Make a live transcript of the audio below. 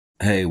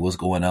Hey, what's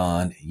going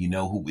on? You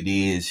know who it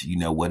is. You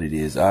know what it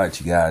is. All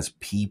right, you guys,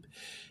 peep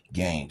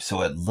game.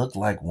 So it looked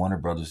like Warner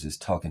Brothers is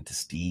talking to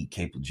Steve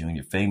Caple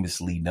Jr.,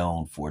 famously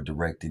known for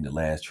directing the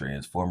last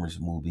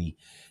Transformers movie.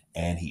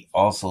 And he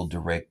also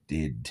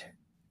directed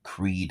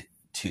Creed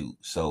 2.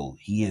 So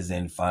he is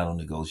in final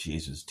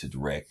negotiations to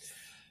direct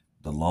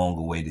the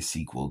long-awaited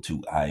sequel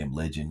to I Am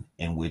Legend,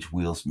 in which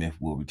Will Smith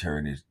will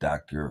return as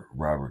Dr.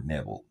 Robert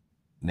Neville.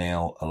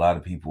 Now, a lot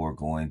of people are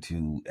going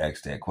to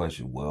ask that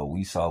question. Well,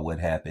 we saw what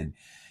happened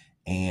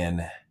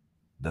in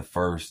the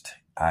first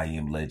I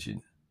Am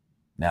Legend.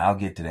 Now, I'll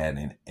get to that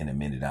in a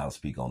minute. I'll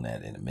speak on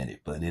that in a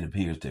minute. But it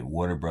appears that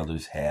Warner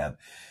Brothers have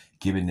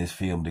given this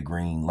film the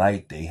green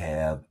light. They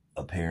have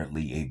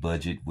apparently a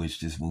budget, which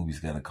this movie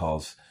is going to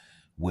cost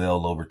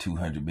well over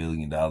 $200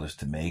 million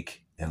to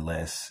make,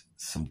 unless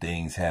some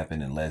things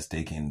happen, unless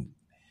they can,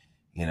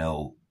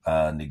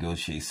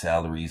 negotiate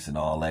salaries and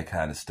all that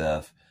kind of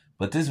stuff.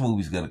 But this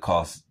movie's going to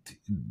cost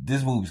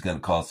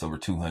over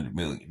 $200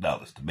 million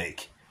to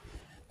make.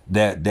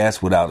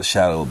 That's without a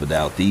shadow of a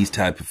doubt. These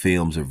type of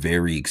films are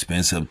very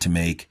expensive to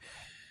make,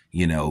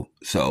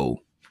 so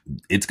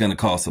it's going to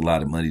cost a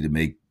lot of money to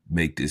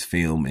make this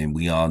film. And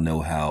we all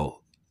know how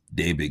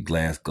David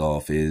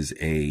Glasgow is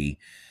a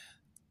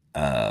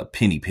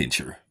penny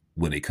pincher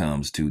when it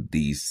comes to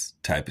these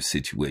type of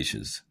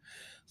situations.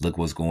 Look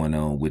what's going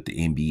on with the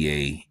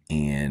NBA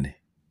and,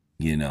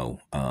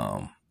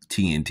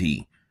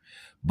 TNT.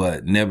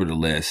 But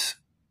nevertheless,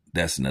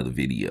 that's another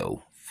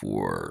video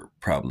for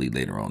probably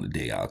later on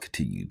today. I'll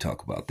continue to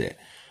talk about that.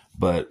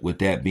 But with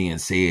that being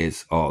said,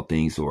 all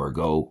things are a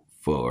go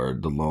for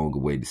the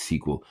long-awaited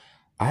sequel.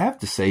 I have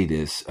to say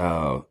this.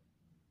 I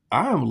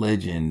Am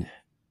Legend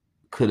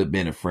could have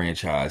been a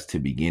franchise to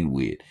begin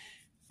with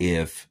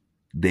if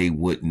they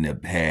wouldn't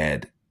have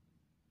had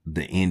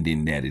the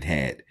ending that it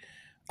had.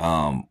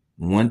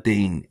 One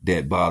thing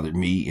that bothered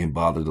me and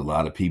bothered a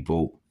lot of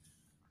people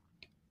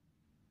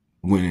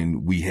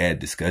when we had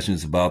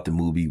discussions about the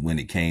movie when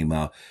it came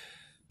out,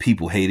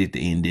 people hated the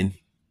ending.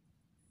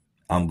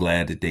 I'm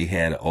glad that they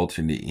had an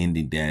alternate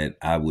ending that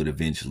I would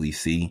eventually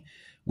see,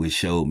 which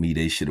showed me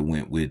they should have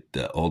went with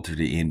the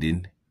alternate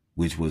ending,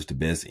 which was the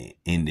best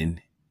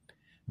ending,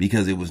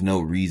 because there was no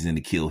reason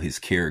to kill his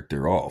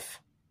character off.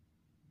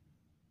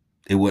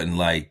 It wasn't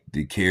like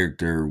the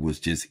character was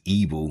just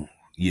evil,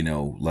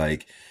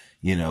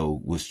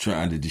 was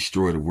trying to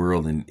destroy the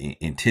world and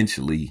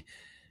intentionally.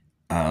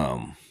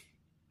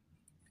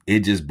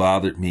 It just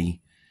bothered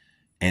me.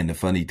 And the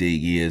funny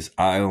thing is,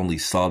 I only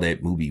saw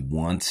that movie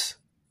once.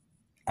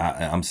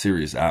 I'm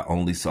serious. I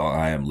only saw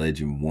I Am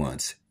Legend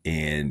once.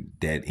 And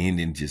that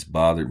ending just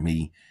bothered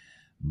me.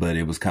 But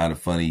it was kind of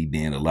funny.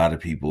 Then a lot of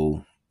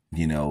people,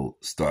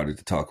 started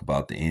to talk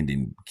about the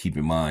ending. Keep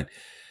in mind,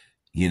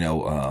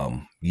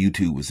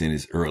 YouTube was in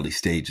its early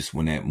stages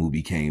when that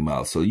movie came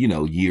out. So,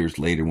 years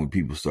later when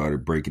people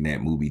started breaking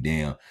that movie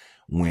down,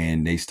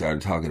 when they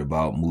started talking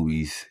about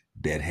movies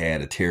that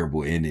had a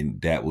terrible ending,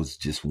 that was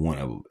just one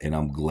of them. And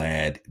I'm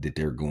glad that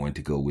they're going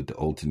to go with the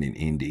alternate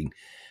ending.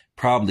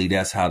 Probably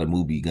that's how the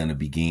movie going to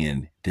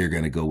begin. They're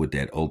going to go with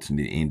that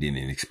alternate ending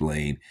and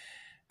explain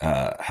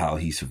how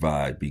he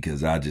survived,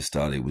 because I just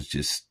thought it was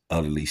just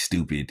utterly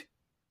stupid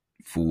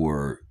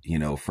for,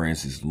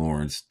 Francis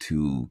Lawrence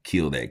to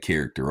kill that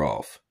character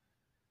off.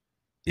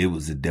 It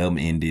was a dumb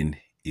ending.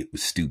 It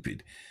was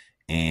stupid.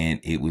 And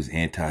it was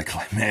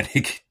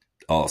anticlimactic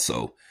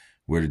also,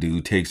 where the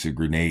dude takes a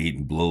grenade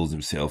and blows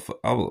himself up.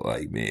 I was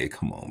like, man,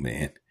 come on,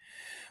 man.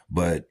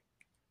 But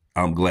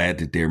I'm glad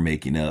that they're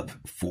making up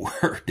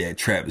for that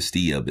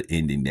travesty of the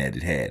ending that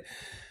it had.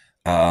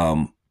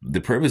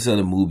 The purpose of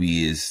the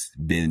movie has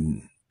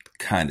been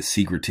kind of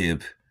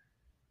secretive.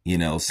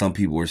 Some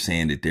people are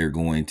saying that they're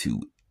going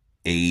to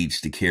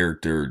age the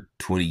character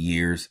 20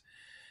 years.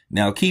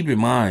 Now, keep in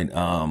mind,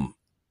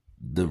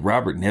 the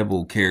Robert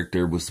Neville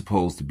character was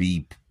supposed to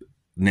be...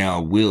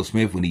 Now, Will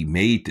Smith, when he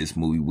made this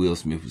movie, Will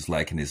Smith was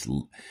like in his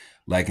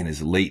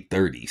late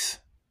 30s.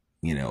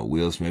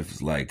 Will Smith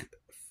is like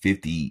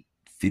 50,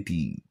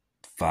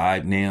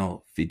 55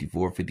 now,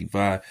 54,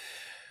 55.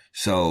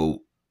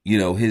 So,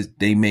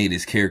 they made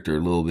his character a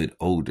little bit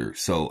older.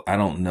 So I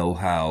don't know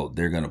how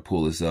they're going to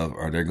pull this up.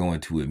 Are they going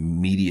to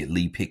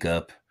immediately pick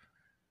up,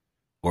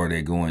 or are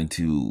they going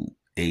to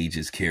age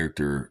his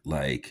character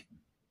like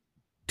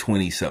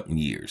 20 something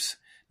years?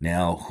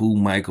 Now, who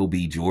Michael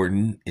B.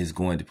 Jordan is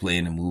going to play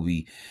in the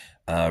movie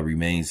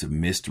remains a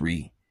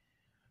mystery.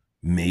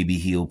 Maybe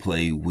he'll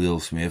play Will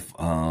Smith,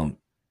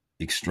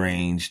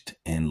 estranged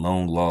and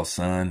long lost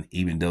son,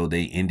 even though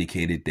they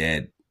indicated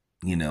that,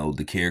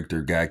 the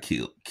character got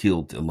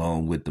killed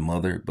along with the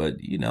mother. But,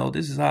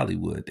 this is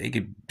Hollywood. They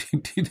could,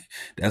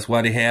 that's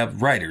why they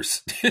have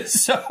writers.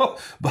 So,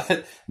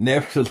 but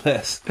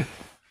nevertheless,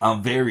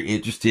 I'm very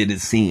interested in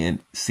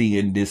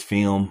seeing this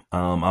film.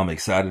 I'm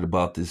excited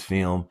about this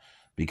film,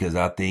 because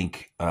I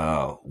think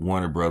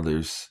Warner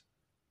Brothers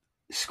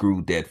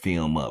screwed that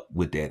film up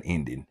with that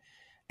ending.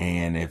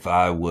 And if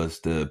I was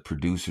the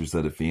producers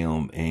of the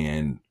film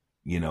and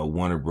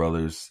Warner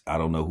Brothers, I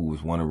don't know who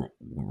was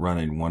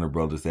running Warner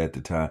Brothers at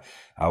the time.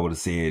 I would have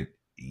said,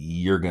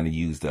 you're going to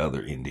use the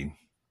other ending.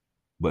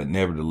 But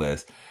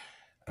nevertheless,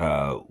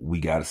 we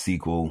got a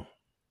sequel.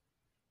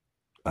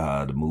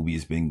 The movie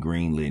has been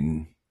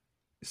greenlit.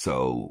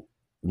 So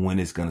when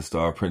it's going to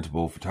start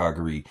principal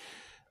photography,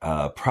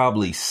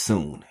 probably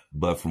soon.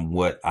 But from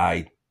what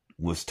I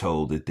was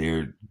told, that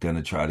they're going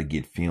to try to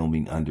get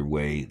filming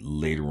underway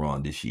later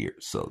on this year.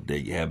 So there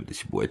you have it.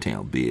 It's your boy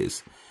Town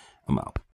Biz. I'm out.